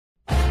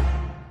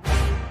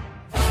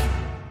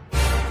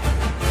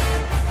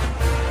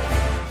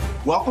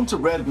Welcome to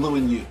Red, Blue,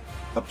 and You,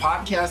 the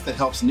podcast that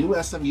helps new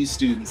SMU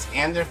students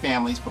and their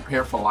families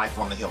prepare for life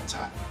on the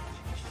hilltop.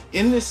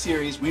 In this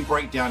series, we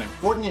break down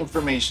important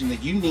information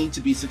that you need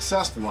to be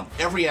successful in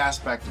every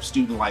aspect of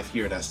student life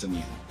here at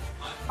SMU.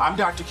 I'm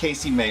Dr.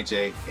 Casey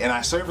Majay, and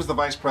I serve as the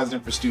Vice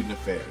President for Student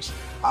Affairs.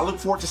 I look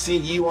forward to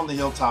seeing you on the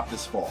hilltop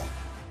this fall.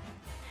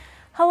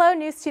 Hello,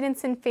 new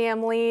students and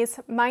families.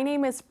 My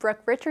name is Brooke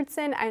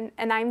Richardson,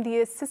 and I'm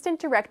the Assistant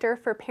Director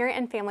for Parent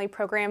and Family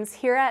Programs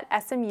here at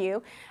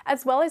SMU,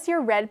 as well as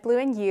your Red, Blue,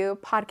 and You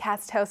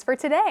podcast host for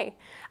today.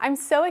 I'm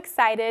so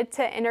excited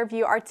to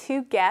interview our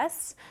two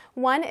guests.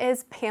 One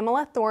is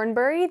Pamela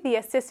Thornbury, the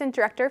Assistant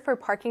Director for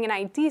Parking and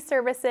ID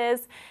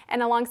Services,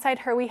 and alongside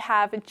her we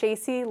have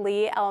JC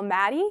Lee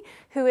Elmadi,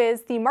 who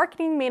is the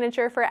Marketing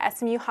Manager for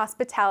SMU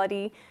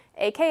Hospitality,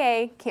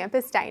 aka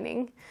Campus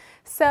Dining.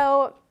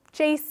 So,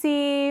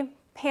 JC,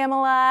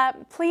 Pamela,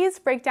 please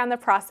break down the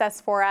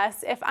process for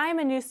us. If I'm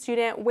a new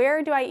student,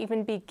 where do I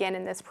even begin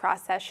in this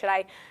process? Should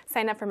I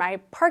sign up for my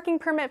parking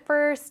permit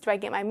first? Do I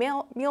get my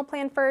meal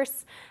plan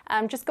first?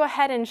 Just go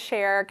ahead and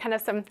share kind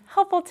of some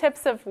helpful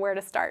tips of where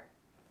to start.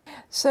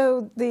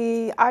 So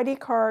the ID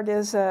card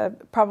is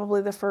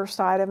probably the first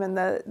item and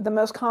the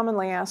most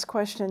commonly asked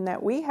question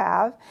that we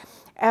have.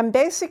 And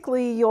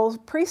basically, you'll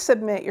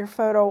pre-submit your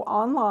photo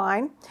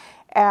online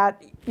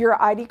at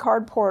your ID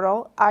card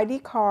portal,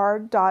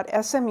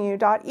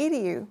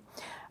 idcard.smu.edu.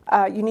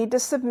 You need to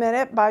submit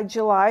it by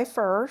July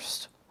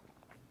 1st.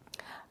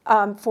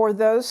 For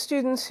those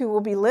students who will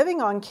be living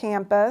on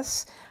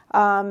campus,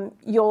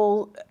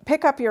 you'll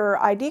pick up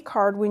your ID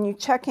card when you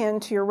check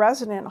into your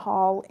resident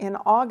hall in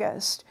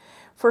August.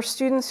 For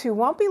students who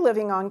won't be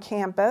living on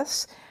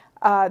campus,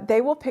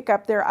 they will pick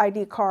up their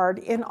ID card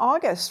in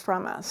August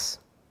from us.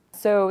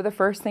 So the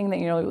first thing that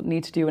you'll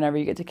need to do whenever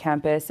you get to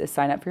campus is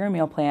sign up for your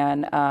meal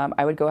plan.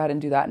 I would go ahead and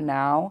do that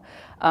now.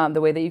 The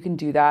way that you can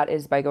do that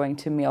is by going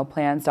to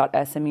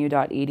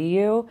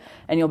mealplans.smu.edu,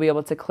 and you'll be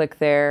able to click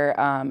there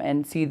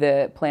and see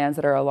the plans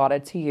that are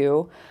allotted to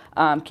you.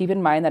 Keep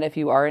in mind that if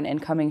you are an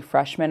incoming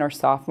freshman or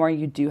sophomore,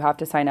 you do have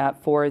to sign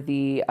up for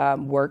the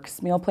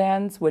Works meal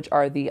plans, which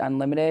are the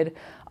unlimited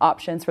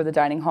options for the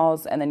dining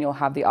halls, and then you'll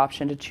have the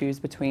option to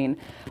choose between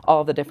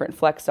all the different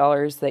flex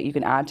dollars that you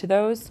can add to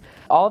those.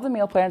 All of the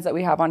meal plans that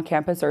we have on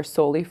campus are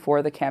solely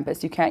for the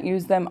campus. You can't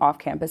use them off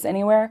campus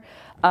anywhere.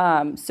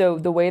 So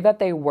the way that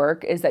they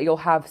work is that you'll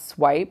have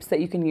swipes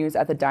that you can use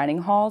at the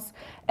dining halls,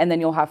 and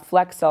then you'll have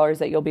flex dollars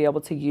that you'll be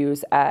able to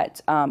use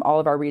at all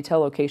of our retail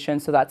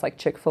locations. So that's like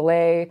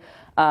Chick-fil-A,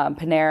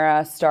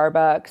 Panera,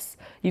 Starbucks.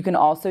 You can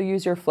also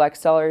use your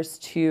flex dollars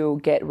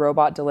to get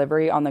robot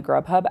delivery on the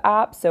Grubhub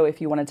app. So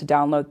if you wanted to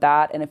download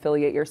that and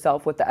affiliate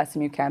yourself with the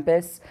SMU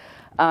campus,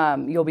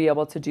 you'll be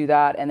able to do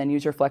that and then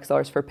use your flex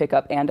dollars for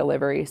pickup and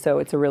delivery. So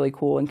it's a really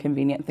cool and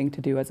convenient thing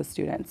to do as a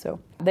student. So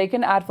they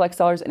can add flex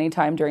dollars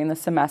anytime during the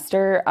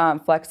semester.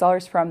 Flex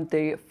dollars from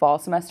the fall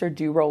semester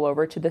do roll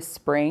over to the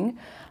spring.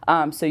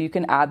 So you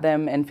can add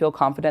them and feel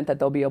confident that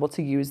they'll be able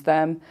to use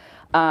them.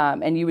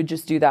 And you would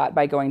just do that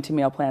by going to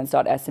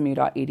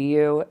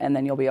mealplans.smu.edu, and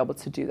then you'll be able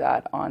to do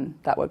that on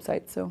that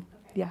website. So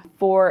yeah.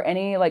 For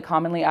any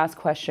commonly asked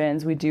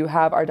questions, we do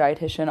have our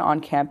dietitian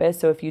on campus.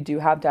 So if you do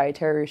have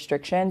dietary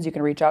restrictions, you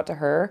can reach out to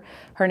her.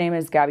 Her name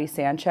is Gabby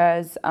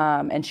Sanchez,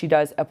 and she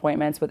does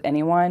appointments with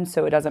anyone.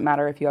 So it doesn't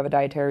matter if you have a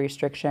dietary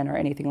restriction or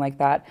anything like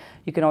that.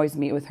 You can always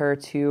meet with her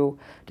to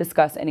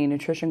discuss any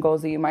nutrition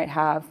goals that you might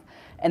have.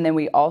 And then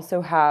we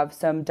also have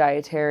some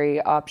dietary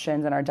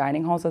options in our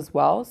dining halls as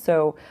well.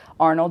 So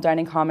Arnold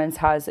Dining Commons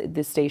has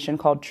this station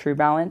called True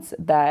Balance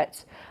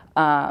that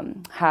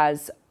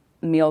has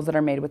meals that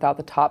are made without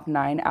the top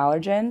 9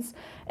 allergens.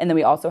 And then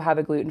we also have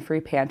a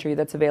gluten-free pantry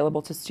that's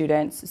available to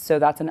students. So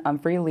that's an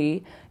Humphrey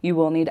Lee. You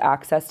will need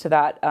access to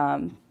that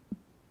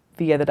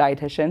via the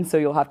dietitian. So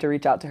you'll have to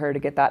reach out to her to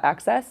get that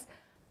access.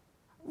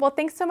 Well,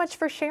 thanks so much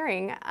for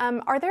sharing.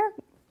 Are there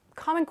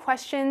common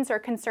questions or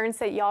concerns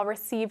that y'all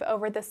receive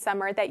over the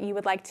summer that you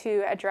would like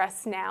to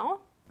address now?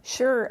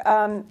 Sure.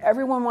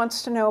 Everyone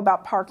wants to know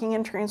about parking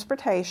and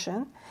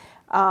transportation.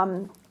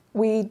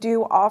 We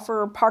do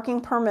offer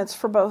parking permits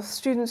for both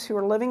students who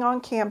are living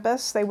on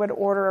campus. They would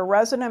order a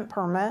resident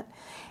permit,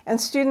 and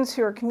students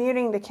who are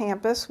commuting to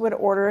campus would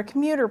order a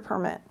commuter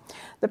permit.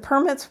 The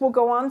permits will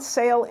go on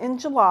sale in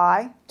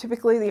July,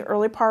 typically the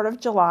early part of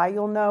July.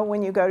 You'll know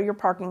when you go to your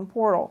parking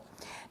portal.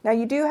 Now,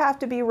 you do have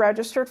to be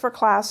registered for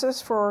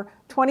classes for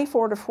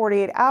 24 to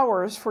 48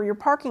 hours for your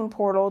parking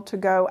portal to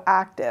go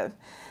active.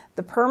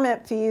 The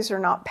permit fees are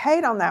not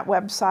paid on that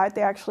website.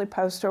 They actually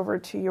post over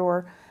to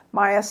your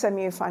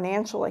MySMU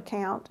financial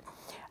account.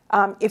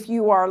 If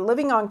you are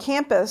living on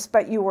campus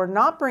but you are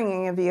not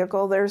bringing a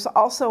vehicle, there's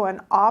also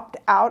an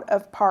opt-out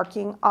of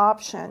parking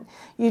option.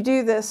 You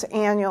do this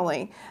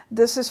annually.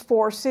 This is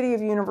for City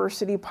of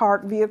University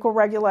Park vehicle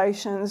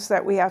regulations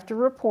that we have to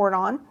report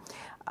on.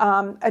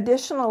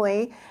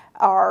 Additionally,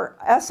 our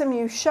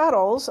SMU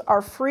shuttles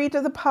are free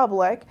to the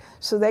public,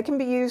 so they can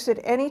be used at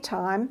any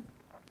time.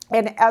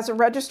 And as a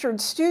registered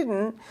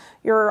student,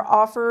 you're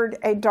offered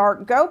a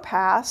DART Go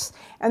Pass,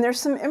 and there's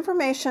some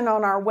information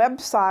on our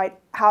website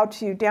how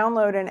to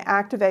download and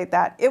activate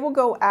that. It will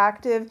go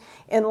active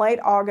in late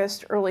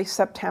August, early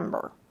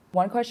September.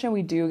 One question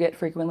we do get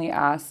frequently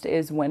asked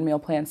is when meal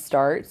plans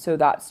start. So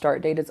that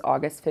start date is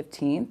August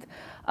 15th.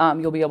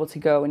 You'll be able to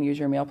go and use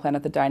your meal plan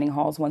at the dining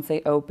halls once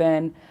they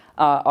open.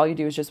 All you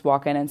do is just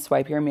walk in and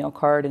swipe your meal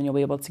card, and you'll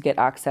be able to get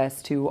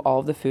access to all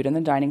of the food in the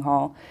dining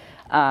hall,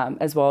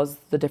 as well as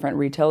the different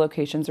retail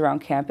locations around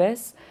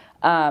campus.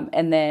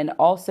 And then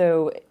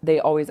also they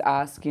always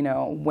ask,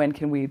 when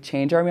can we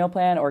change our meal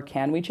plan, or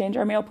can we change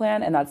our meal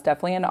plan? And that's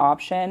definitely an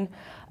option.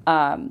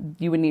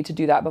 You would need to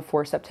do that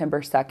before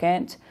September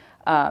 2nd.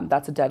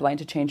 That's a deadline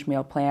to change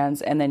meal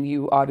plans. And then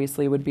you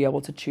obviously would be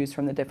able to choose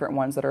from the different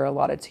ones that are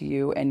allotted to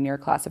you in your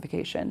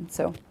classification.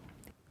 So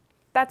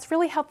that's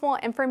really helpful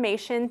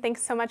information.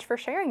 Thanks so much for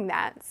sharing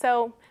that.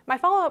 So my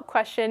follow-up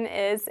question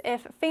is,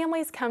 if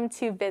families come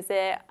to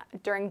visit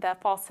during the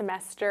fall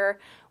semester,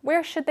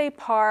 where should they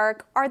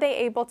park? Are they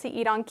able to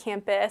eat on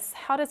campus?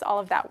 How does all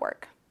of that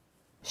work?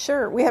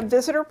 Sure. We have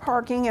visitor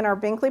parking in our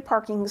Binkley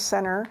Parking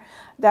Center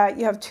that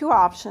you have two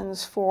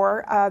options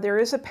for. There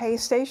is a pay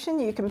station.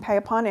 You can pay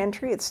upon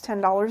entry. It's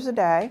 $10 a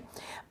day.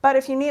 But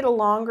if you need a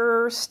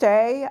longer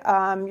stay,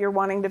 you're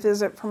wanting to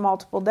visit for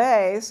multiple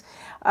days,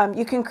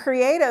 you can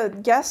create a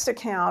guest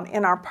account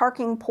in our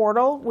parking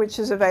portal, which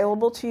is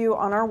available to you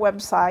on our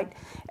website,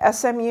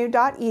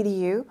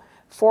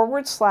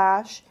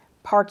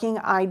 smu.edu/parking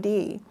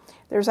ID.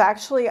 There's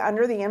actually,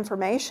 under the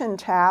information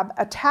tab,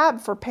 a tab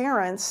for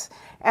parents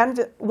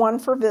and one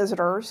for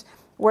visitors,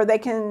 where they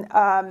can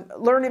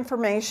learn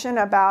information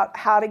about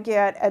how to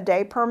get a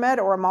day permit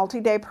or a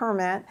multi-day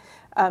permit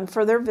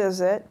for their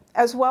visit,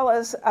 as well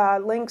as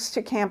links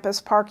to campus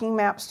parking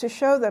maps to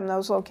show them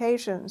those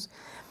locations.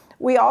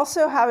 We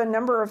also have a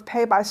number of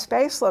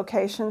pay-by-space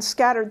locations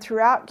scattered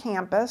throughout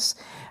campus.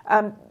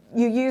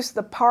 You use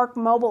the Park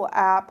mobile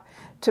app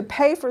to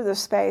pay for the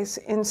space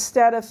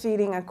instead of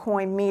feeding a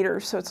coin meter,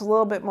 so it's a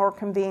little bit more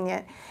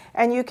convenient.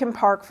 And you can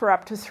park for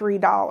up to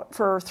 $3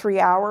 for 3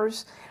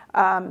 hours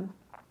at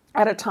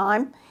a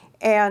time.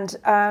 And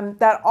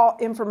that all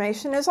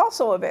information is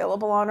also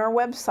available on our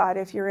website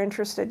if you're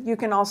interested. You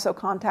can also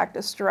contact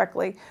us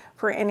directly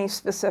for any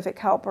specific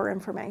help or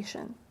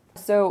information.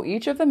 So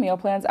each of the meal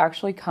plans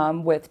actually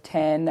come with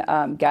 10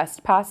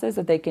 guest passes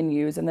that they can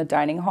use in the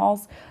dining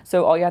halls.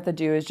 So all you have to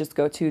do is just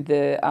go to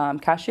the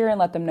cashier and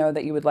let them know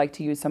that you would like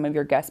to use some of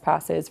your guest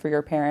passes for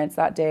your parents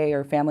that day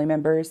or family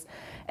members.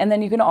 And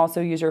then you can also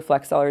use your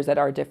flex dollars at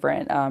our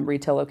different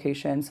retail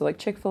locations. So like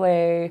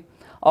Chick-fil-A,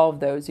 all of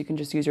those, you can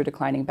just use your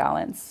declining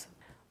balance.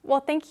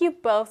 Well, thank you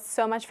both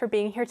so much for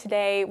being here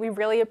today. We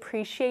really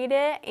appreciate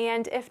it.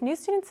 And if new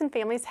students and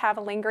families have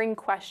lingering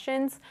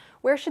questions,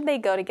 where should they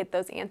go to get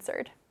those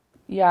answered?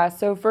 Yeah,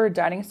 so for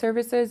dining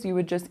services, you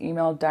would just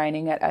email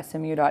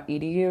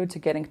dining@smu.edu to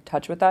get in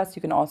touch with us.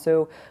 You can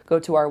also go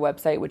to our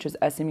website, which is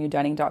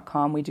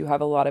smudining.com. We do have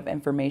a lot of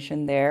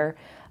information there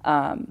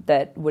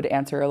that would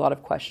answer a lot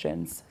of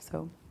questions.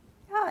 So,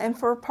 yeah, and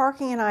for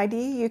parking and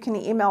ID, you can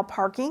email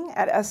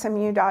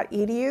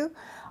parking@smu.edu.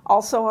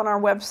 Also on our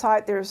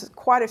website, there's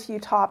quite a few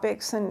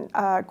topics and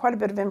quite a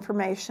bit of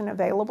information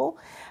available.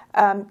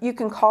 You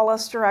can call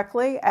us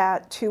directly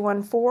at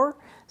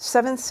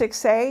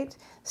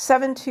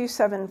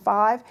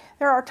 214-768-7275.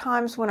 There are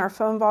times when our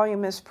phone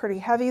volume is pretty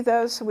heavy,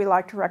 though, so we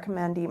like to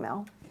recommend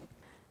email.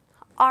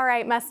 All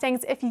right,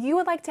 Mustangs, if you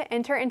would like to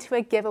enter into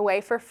a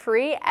giveaway for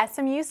free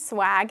SMU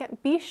swag,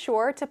 be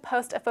sure to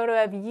post a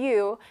photo of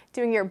you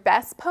doing your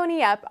best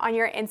pony up on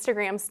your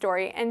Instagram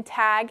story and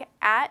tag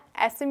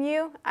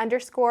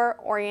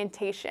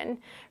 @SMU_orientation.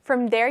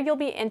 From there, you'll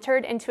be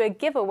entered into a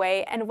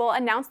giveaway, and we'll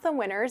announce the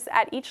winners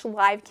at each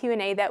live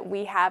Q&A that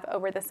we have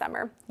over the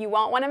summer. You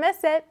won't want to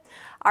miss it.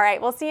 All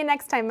right, we'll see you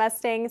next time,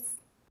 Mustangs.